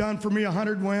what you've done for me,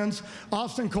 100 wins.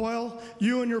 Austin Coyle,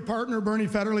 you and your partner, Bernie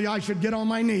Federley, I should get on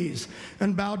my knees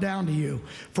and bow down to you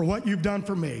for what you've done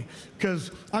for me,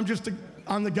 because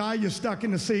I'm the guy you stuck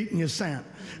in the seat and you sent.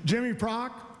 Jimmy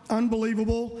Prock,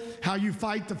 unbelievable how you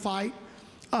fight the fight.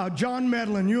 John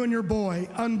Medlin, you and your boy,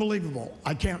 unbelievable.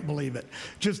 I can't believe it.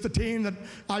 Just the team that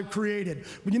I've created.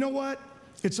 But you know what?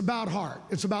 It's about heart.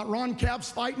 It's about Ron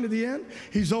Capps fighting to the end.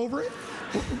 He's over it.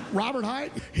 Robert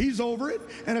Hite, he's over it.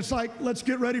 And it's like, let's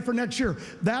get ready for next year.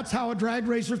 That's how a drag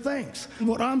racer thinks.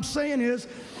 What I'm saying is,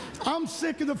 I'm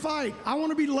sick of the fight. I want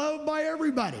to be loved by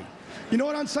everybody. You know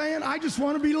what I'm saying? I just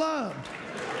want to be loved.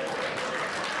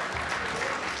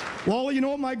 Wally, you know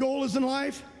what my goal is in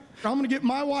life? I'm going to get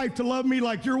my wife to love me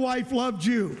like your wife loved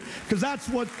you, because that's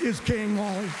what is king,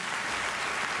 Wally.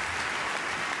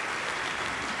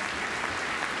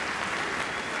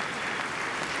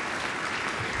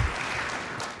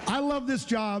 I love this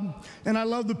job, and I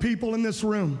love the people in this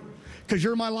room, because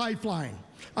you're my lifeline.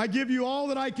 I give you all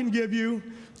that I can give you.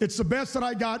 It's the best that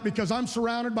I got, because I'm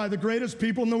surrounded by the greatest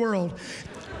people in the world.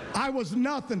 I was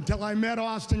nothing till I met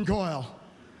Austin Coyle.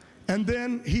 And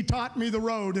then he taught me the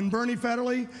road. And Bernie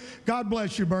Federley, God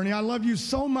bless you, Bernie. I love you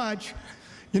so much.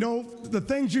 You know, the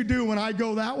things you do when I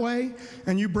go that way,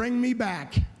 and you bring me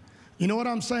back. You know what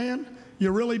I'm saying?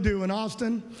 You really do. And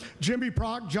Austin, Jimmy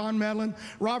Prock, John Medlin,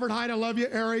 Robert Hite, I love you,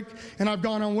 Eric. And I've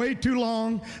gone on way too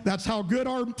long. That's how good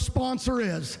our sponsor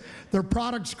is. Their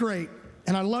product's great.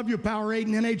 And I love you, POWERade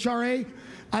and NHRA.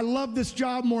 I love this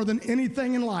job more than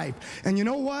anything in life. And you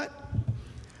know what?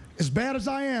 As bad as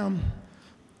I am,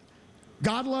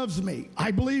 God loves me.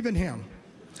 I believe in him.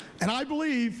 And I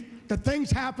believe that things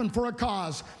happen for a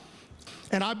cause.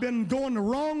 And I've been going the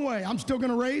wrong way. I'm still going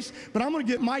to race, but I'm going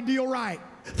to get my deal right.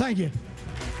 Thank you.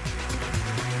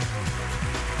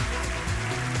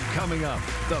 Coming up,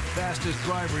 the fastest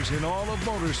drivers in all of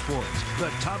motorsports, the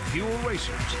top fuel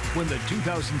racers, when the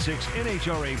 2006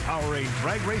 NHRA POWERade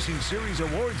Drag Racing Series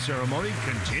Awards ceremony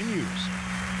continues.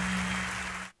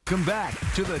 Come back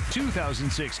to the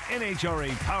 2006 NHRA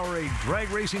POWERade Drag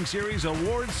Racing Series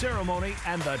Awards ceremony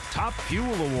and the Top Fuel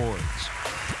Awards.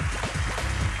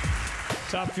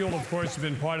 Top Fuel, of course, has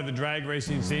been part of the drag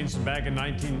racing scene since back in the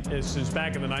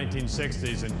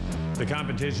 1960s, and the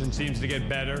competition seems to get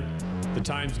better, the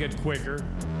times get quicker,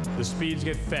 the speeds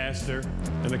get faster,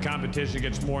 and the competition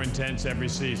gets more intense every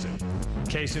season.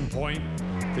 Case in point,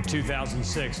 the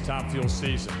 2006 Top Fuel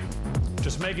season.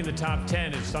 Just making the top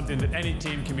 10 is something that any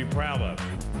team can be proud of.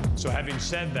 So having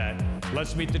said that,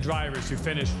 let's meet the drivers who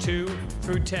finished 2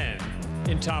 through 10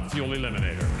 in Top Fuel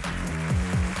Eliminator.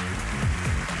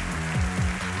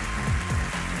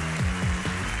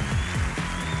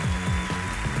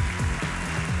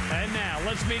 And now,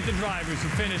 let's meet the drivers who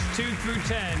finished 2 through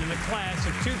 10 in the class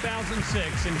of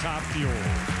 2006 in Top Fuel.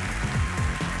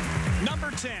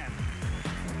 Number 10.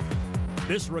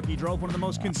 This rookie drove one of the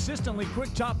most consistently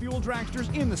quick Top Fuel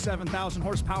dragsters in the 7,000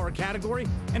 horsepower category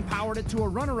and powered it to a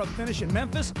runner-up finish in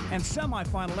Memphis and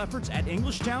semifinal efforts at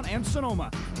Englishtown and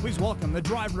Sonoma. Please welcome the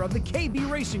driver of the KB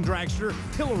Racing dragster,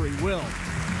 Hillary Will.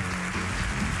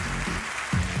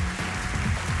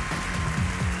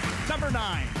 Number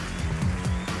 9.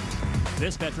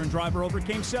 This veteran driver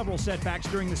overcame several setbacks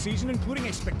during the season, including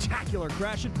a spectacular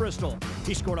crash at Bristol.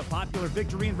 He scored a popular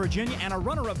victory in Virginia and a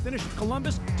runner-up finish at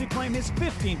Columbus to claim his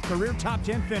 15th career top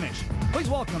 10 finish. Please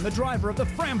welcome the driver of the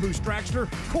Framboost dragster,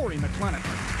 Corey McLennan.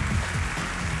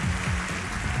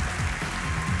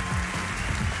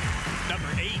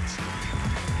 Number 8.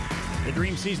 The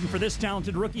dream season for this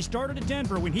talented rookie started at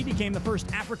Denver when he became the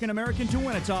first African-American to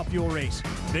win a Top Fuel race.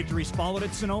 Victories followed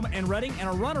at Sonoma and Reading, and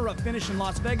a runner-up finish in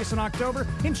Las Vegas in October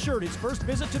ensured his first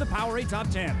visit to the POWERade Top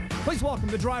 10. Please welcome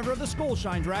the driver of the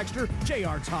Skullshine dragster,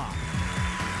 J.R. Todd.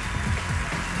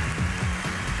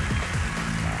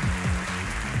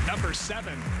 Number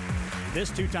 7. This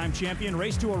two-time champion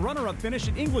raced to a runner-up finish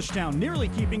at Englishtown, nearly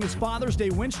keeping his Father's Day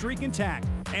win streak intact,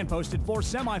 and posted 4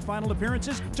 semifinal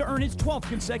appearances to earn his 12th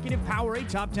consecutive POWERade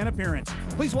Top 10 appearance.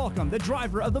 Please welcome the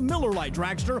driver of the Miller Lite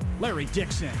dragster, Larry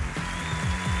Dixon.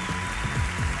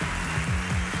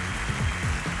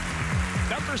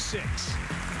 Number 6.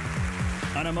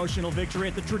 An emotional victory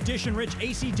at the tradition-rich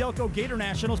AC Delco Gator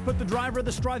Nationals put the driver of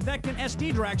the Strivectin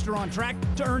SD dragster on track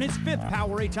to earn his 5th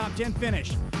POWERade Top 10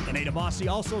 finish. The native Aussie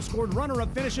also scored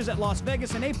runner-up finishes at Las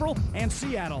Vegas in April and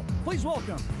Seattle. Please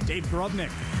welcome Dave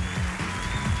Grubnick.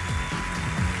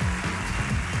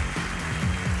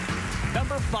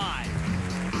 Number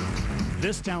 5.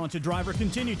 This talented driver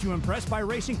continued to impress by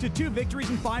racing to 2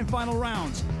 victories in 5 final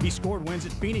rounds. He scored wins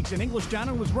at Phoenix and Englishtown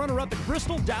and was runner-up at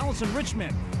Bristol, Dallas, and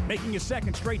Richmond. Making his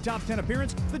second straight top 10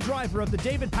 appearance, the driver of the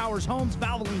David Powers Homes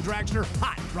Valvoline dragster,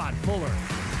 Hot Rod Fuller.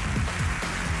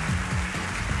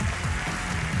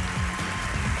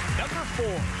 Number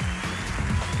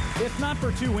 4. If not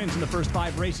for 2 wins in the first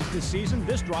 5 races this season,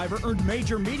 this driver earned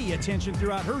major media attention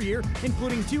throughout her year,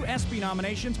 including 2 ESPY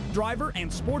nominations, Driver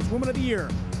and Sportswoman of the Year.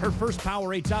 Her first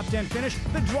POWERade Top 10 finish,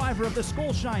 the driver of the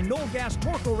Skullshine Knoll Gas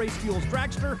Torco Race Fuels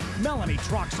dragster, Melanie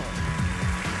Troxel.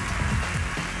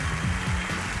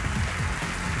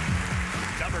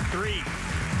 Number 3.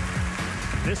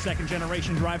 This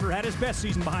second-generation driver had his best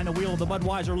season behind the wheel of the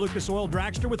Budweiser Lucas Oil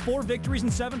dragster with 4 victories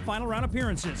and 7 final round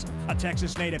appearances. A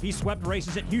Texas native, he swept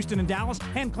races at Houston and Dallas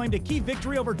and claimed a key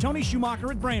victory over Tony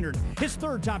Schumacher at Brainerd. His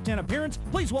third top 10 appearance,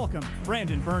 please welcome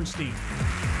Brandon Bernstein.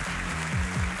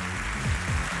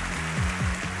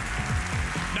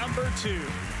 Number 2.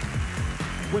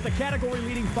 With a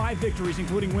category-leading 5 victories,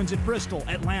 including wins at Bristol,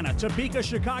 Atlanta, Topeka,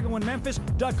 Chicago, and Memphis,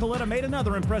 Doug Coletta made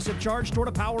another impressive charge toward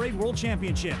a POWERade World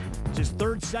Championship. It's his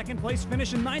 3rd second-place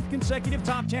finish and 9th consecutive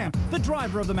top 10. The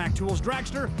driver of the Mac Tools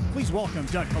dragster, please welcome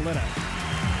Doug Coletta.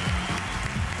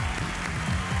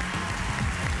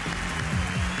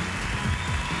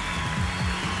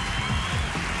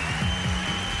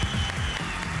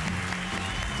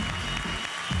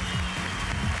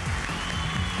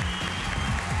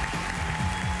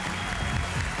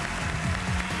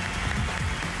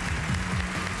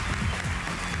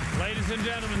 Ladies and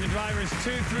gentlemen, the drivers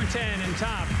 2 through 10 in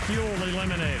top fuel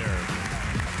eliminator.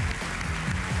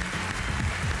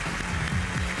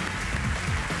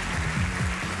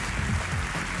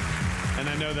 And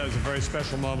I know that was a very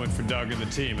special moment for Doug and the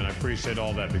team, and I appreciate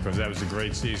all that because that was a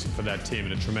great season for that team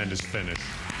and a tremendous finish.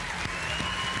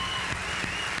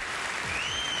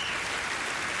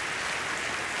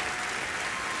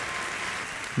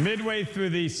 Midway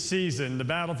through the season, the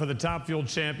battle for the Top Fuel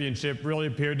Championship really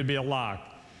appeared to be a lock.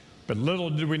 But little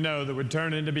did we know that it would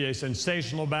turn into be a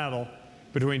sensational battle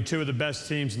between 2 of the best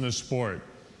teams in the sport.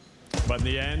 But in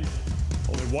the end,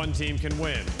 only one team can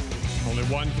win. Only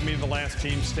one can be the last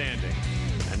team standing.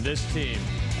 And this team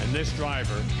and this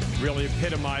driver really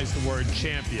epitomized the word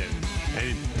champion.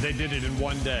 And they did it in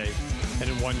one day and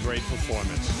in one great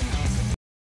performance.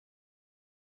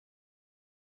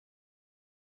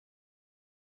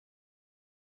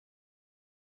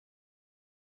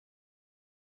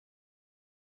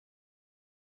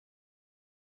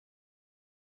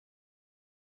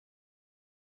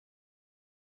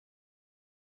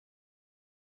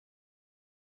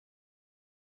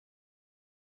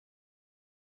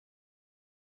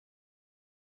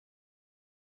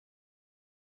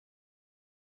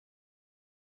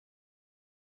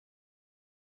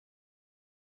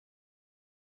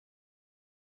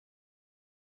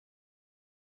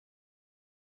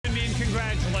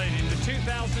 Congratulating the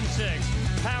 2006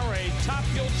 POWERade Top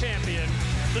Fuel Champion,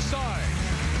 the Sarge,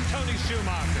 Tony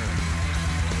Schumacher.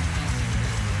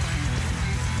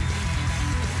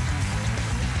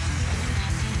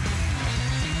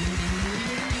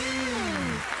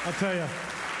 I'll tell you,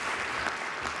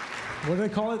 what do they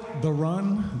call it? The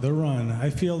run? The run.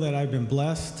 I feel that I've been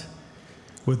blessed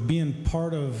with being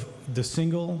part of the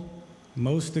single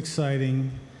most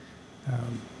exciting,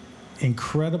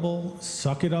 incredible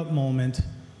suck-it-up moment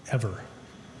ever.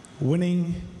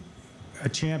 Winning a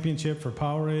championship for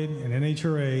POWERade and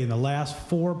NHRA in the last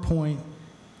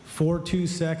 4.42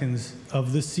 seconds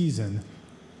of the season,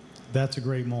 that's a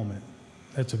great moment.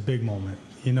 That's a big moment.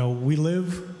 You know, we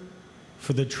live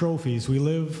for the trophies, we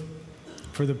live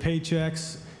for the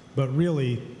paychecks, but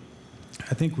really,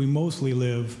 I think we mostly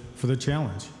live for the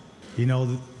challenge. You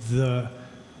know, the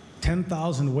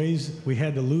 10,000 ways we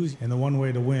had to lose and the one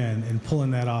way to win, and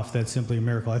pulling that off, that's simply a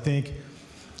miracle. I think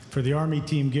for the Army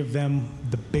team, give them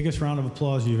the biggest round of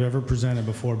applause you've ever presented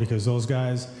before, because those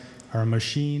guys are a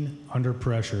machine under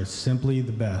pressure. Simply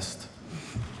the best.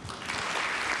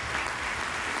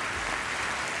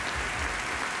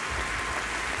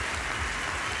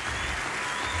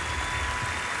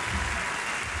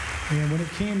 And when it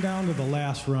came down to the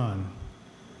last run,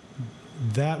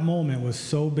 that moment was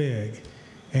so big.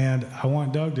 And I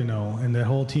want Doug to know, and that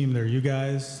whole team there, you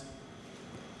guys,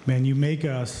 man, you make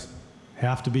us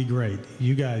have to be great.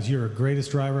 You guys, you're the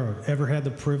greatest driver I've ever had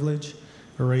the privilege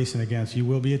of racing against. You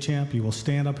will be a champ. You will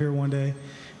stand up here one day,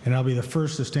 and I'll be the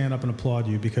first to stand up and applaud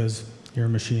you because you're a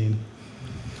machine.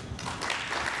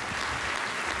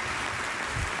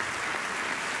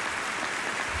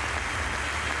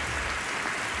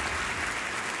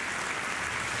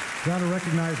 Got to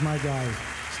recognize my guys.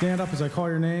 Stand up as I call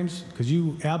your names, because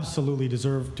you absolutely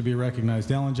deserve to be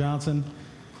recognized. Alan Johnson,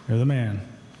 you're the man.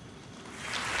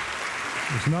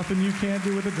 There's nothing you can't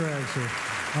do with a drag, sir.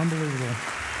 Unbelievable.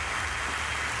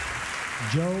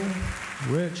 Joe,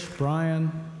 Rich,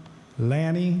 Brian,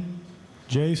 Lanny,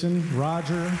 Jason,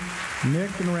 Roger,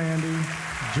 Nick and Randy,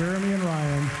 Jeremy and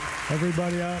Ryan,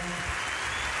 everybody up.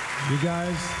 You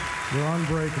guys, you're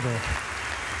unbreakable.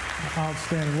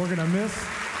 Outstanding. We're going to miss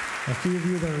a few of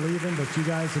you that are leaving, but you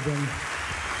guys have been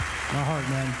my heart,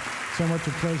 man. So much a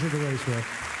pleasure to race with.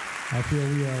 I feel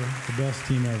we are the best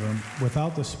team ever.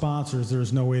 Without the sponsors,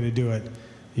 there's no way to do it.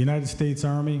 The United States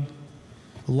Army,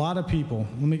 a lot of people.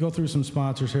 Let me go through some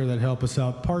sponsors here that help us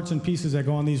out. Parts and pieces that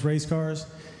go on these race cars,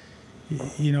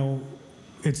 you know,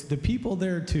 it's the people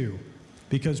there too,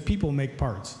 because people make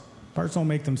parts. Parts don't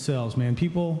make themselves, man.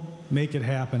 People make it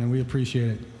happen, and we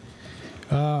appreciate it.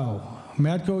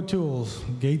 Matco Tools,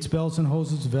 Gates Belts and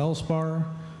Hoses, Velspar,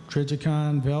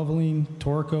 Trigicon, Valvoline,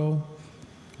 Torco,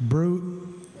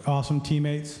 Brute, awesome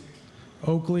teammates,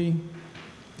 Oakley.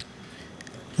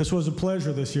 This was a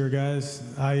pleasure this year, guys.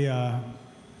 You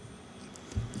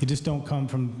just don't come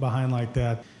from behind like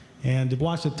that. And to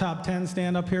watch the top 10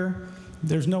 stand up here,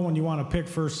 there's no one you want to pick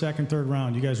first, second, third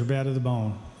round. You guys are bad to the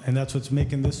bone, and that's what's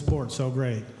making this sport so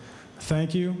great.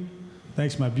 Thank you.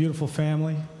 Thanks to my beautiful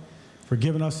family for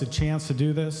giving us a chance to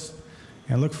do this,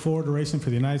 and look forward to racing for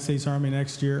the United States Army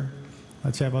next year.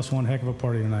 Let's have us one heck of a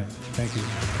party tonight. Thank you.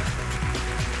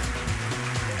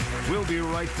 We'll be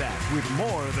right back with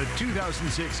more of the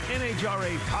 2006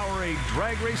 NHRA POWERade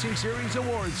Drag Racing Series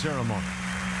Awards Ceremony.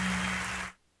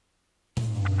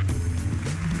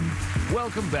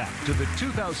 Welcome back to the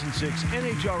 2006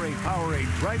 NHRA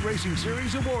POWERade Drag Racing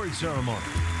Series Awards Ceremony.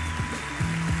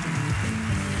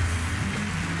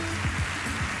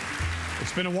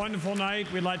 It's been a wonderful night.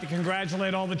 We'd like to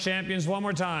congratulate all the champions one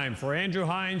more time. For Andrew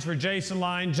Hines, for Jason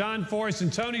Line, John Force,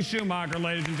 and Tony Schumacher,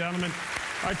 ladies and gentlemen,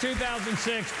 our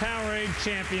 2006 POWERade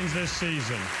champions this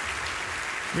season.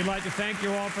 We'd like to thank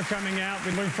you all for coming out.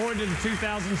 We look forward to the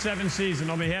 2007 season.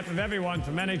 On behalf of everyone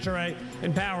from NHRA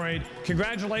and POWERade,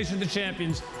 congratulations to the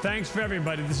champions. Thanks for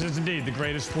everybody. This is indeed the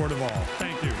greatest sport of all.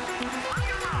 Thank you.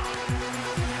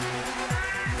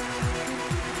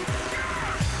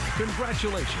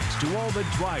 Congratulations to all the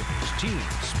drivers, teams,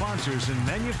 sponsors, and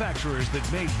manufacturers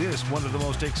that made this one of the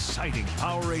most exciting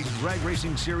POWERade Drag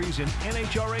Racing Series in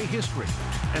NHRA history.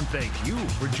 And thank you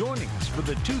for joining us for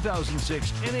the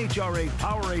 2006 NHRA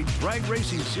POWERade Drag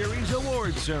Racing Series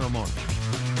Awards Ceremony.